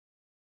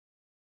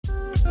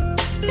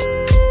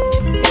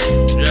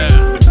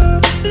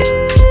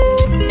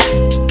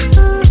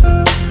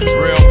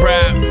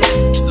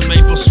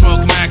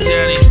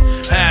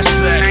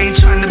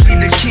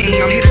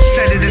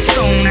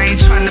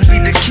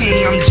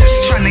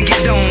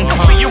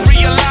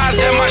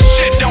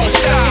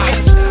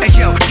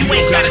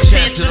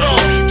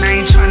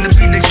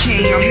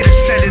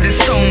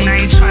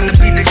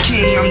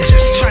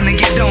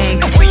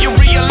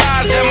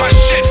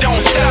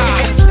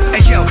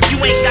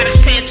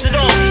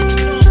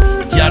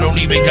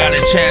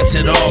chance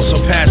at all, so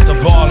pass the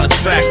ball. It's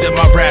fact that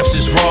my raps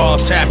is raw.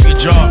 Tap your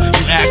jaw,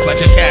 you act like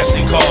a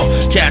casting call.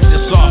 Cats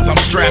is soft, I'm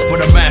strapped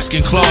with a mask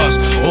and claws.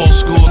 Old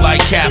school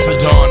like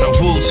Capadon or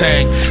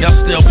Wu-Tang. Y'all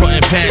still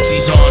putting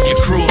panties on, your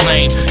crew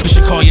lame. You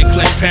should call your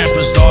clique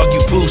Pampers, dog,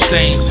 you poo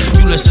stains.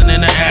 You listening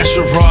to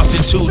Asher Roth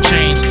and 2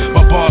 Chainz.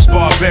 My boss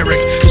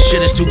barbaric, this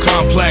shit is too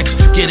complex.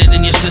 Get it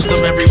in your system,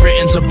 every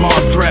written's a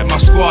bomb threat. My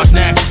squad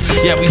next,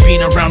 yeah, we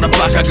been around the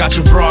block, I got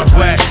your broad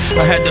wet.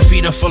 I had the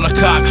feeder full of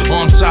cock,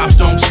 on top,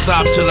 don't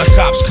stop till the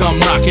cops come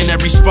knocking.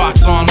 Every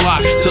spot's on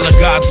lock, till the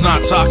god's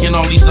not talking.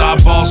 All these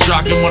eyeballs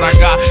jocking what I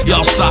got,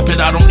 y'all stop it.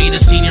 I don't need a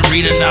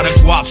senorita, now the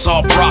guap's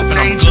all profit, I'm good.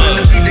 I ain't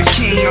tryna be the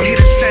king, I'm here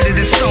to set it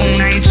in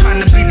stone. I ain't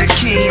tryna be the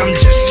king, I'm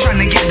just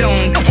tryna get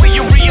on. And when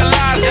you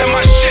realize that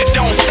my shit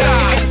don't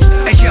stop,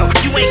 Hey yo,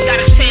 you ain't got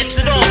a chance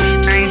at all.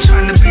 I ain't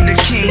tryna be the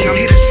king, I'm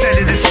here to set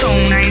it in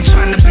stone. I ain't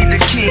tryna be the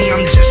king,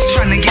 I'm just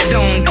tryna get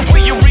on. And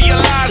when you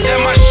realize that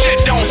my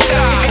shit don't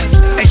stop,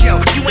 Hey yo,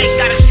 you ain't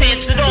got a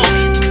chance at all.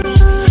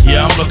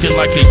 Yeah, I'm looking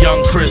like a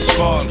young Chris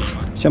Farley.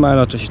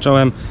 Siemano, cześć,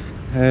 czołem.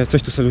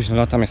 Coś tu sobie luźno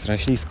latam, jest trochę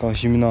ślisko,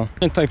 zimno.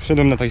 I tutaj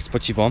przyszedłem na to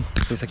spociwo.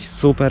 To jest jakiś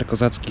super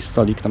kozacki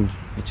stolik, tam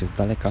wiecie, z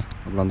daleka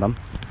oglądam.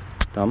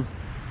 Tam.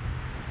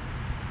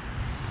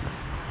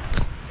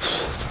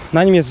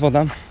 Na nim jest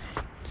woda.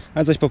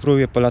 Ale coś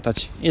popróbuję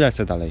polatać i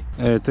lecę dalej.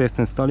 Tu jest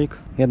ten stolik,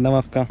 jedna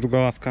ławka, druga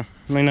ławka.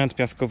 No i nawet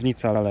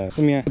piaskownica, ale w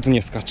sumie tu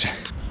nie skacze.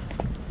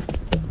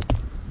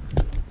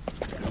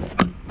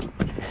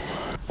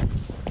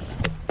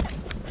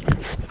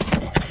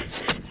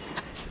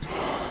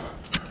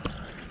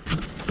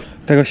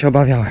 Tego się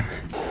obawiałem.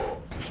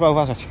 Trzeba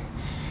uważać,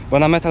 bo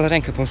na metal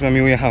rękę położyłem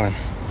i ujechałem.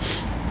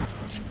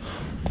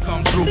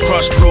 Come through,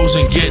 crush, bruise,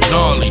 and get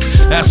gnarly.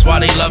 That's why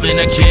they loving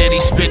a kid,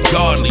 he spit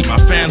godly. My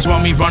fans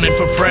want me running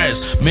for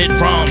prez, Mitt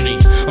Romney.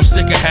 I'm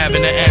sick of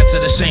having to answer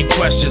the same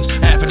questions.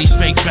 Half of these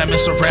fake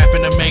feminists are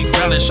rapping to make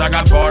relish. I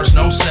got bars,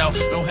 no sell,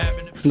 no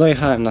having to...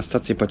 Dojechałem na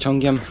stację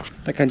pociągiem.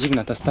 Taka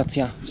dziwna ta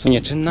stacja, w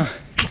sumie czynna,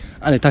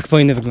 ale tak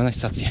powinny wyglądać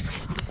stacje.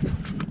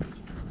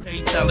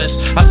 Hey, tell us,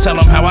 I tell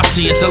them how I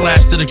see it, the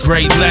last of the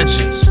great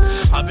legends.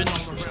 I've been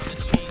all around the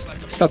cheese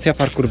like a... Stacja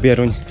Parkour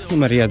Bieruń,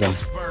 numer 1.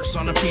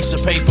 On a piece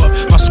of paper,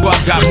 my squad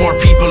got more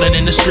people than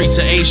in the streets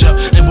of Asia.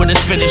 And when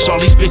it's finished, all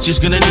these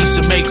bitches gonna need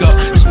some makeup.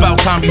 It's about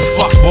time you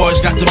fuck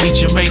boys got to meet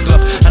your maker.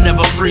 I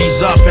never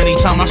freeze up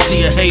anytime I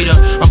see a hater.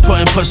 I'm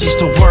putting pussies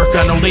to work,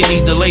 I know they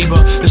need the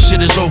labor. The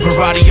shit is over,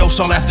 adios,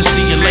 I'll have to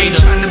see you later.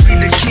 I ain't tryna be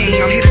the king,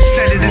 I'm here to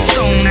set it in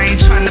stone. I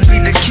ain't tryna be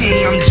the king,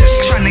 I'm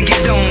just tryna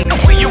get on. and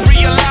when you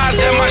realize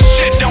that my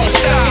shit don't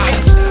stop,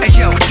 Hey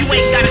yo, you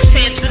ain't got a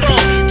chance at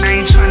all. I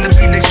ain't tryna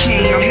be the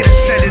king, I'm here to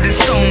set it in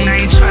stone.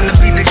 I ain't tryna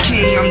be the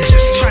king, I'm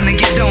just tryna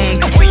get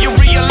on. And when you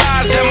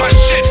realize that my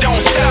shit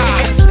don't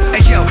stop,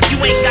 Hey yo,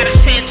 you ain't got a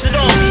chance at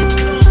all.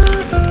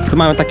 Tu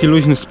mamy taki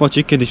luźny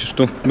spocik, kiedyś już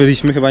tu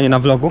byliśmy, chyba nie na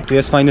vlogu. Tu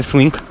jest fajny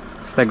swing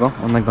z tego,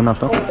 onego na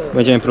to.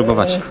 Będziemy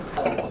próbować.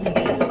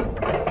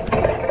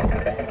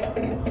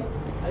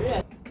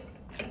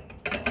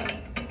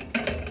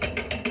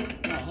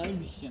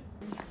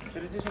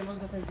 Teoretycznie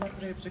można ten znak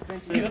trochę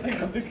przekręcić. I do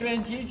tego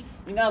wykręcić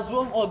i na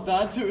złom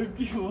oddać, żeby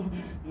piwo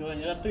było,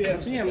 nie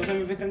żartujemy. Czy nie,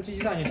 możemy wykręcić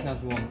i zanieść na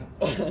złom.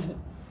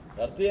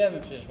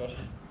 Żartujemy przecież, może.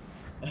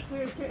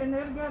 Słuchajcie,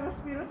 energia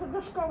rozpiera to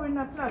do szkoły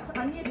na plac,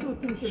 a nie tu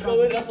tym się Szkoły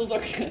bawić. nas są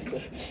zamknięte.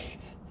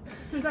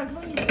 Czy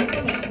zadzwonić do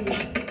policji?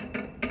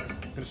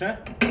 Proszę?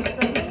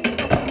 Zadzwonić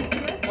do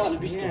policji? O, ale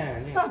blisko.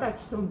 Nie, nie.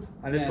 Spadać stąd.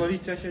 Ale Nie.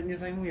 policja się nie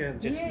zajmuje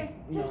dziećmi.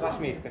 Nie. Straż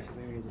miejska się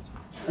zajmuje dziećmi.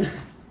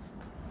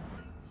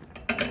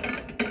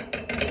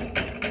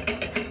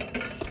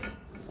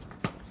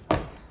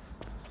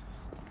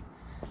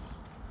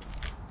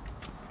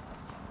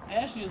 A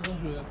ja jeszcze nie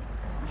zdążyłem.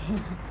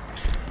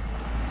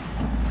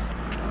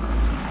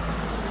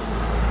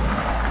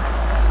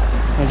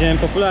 Będziemy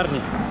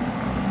popularni.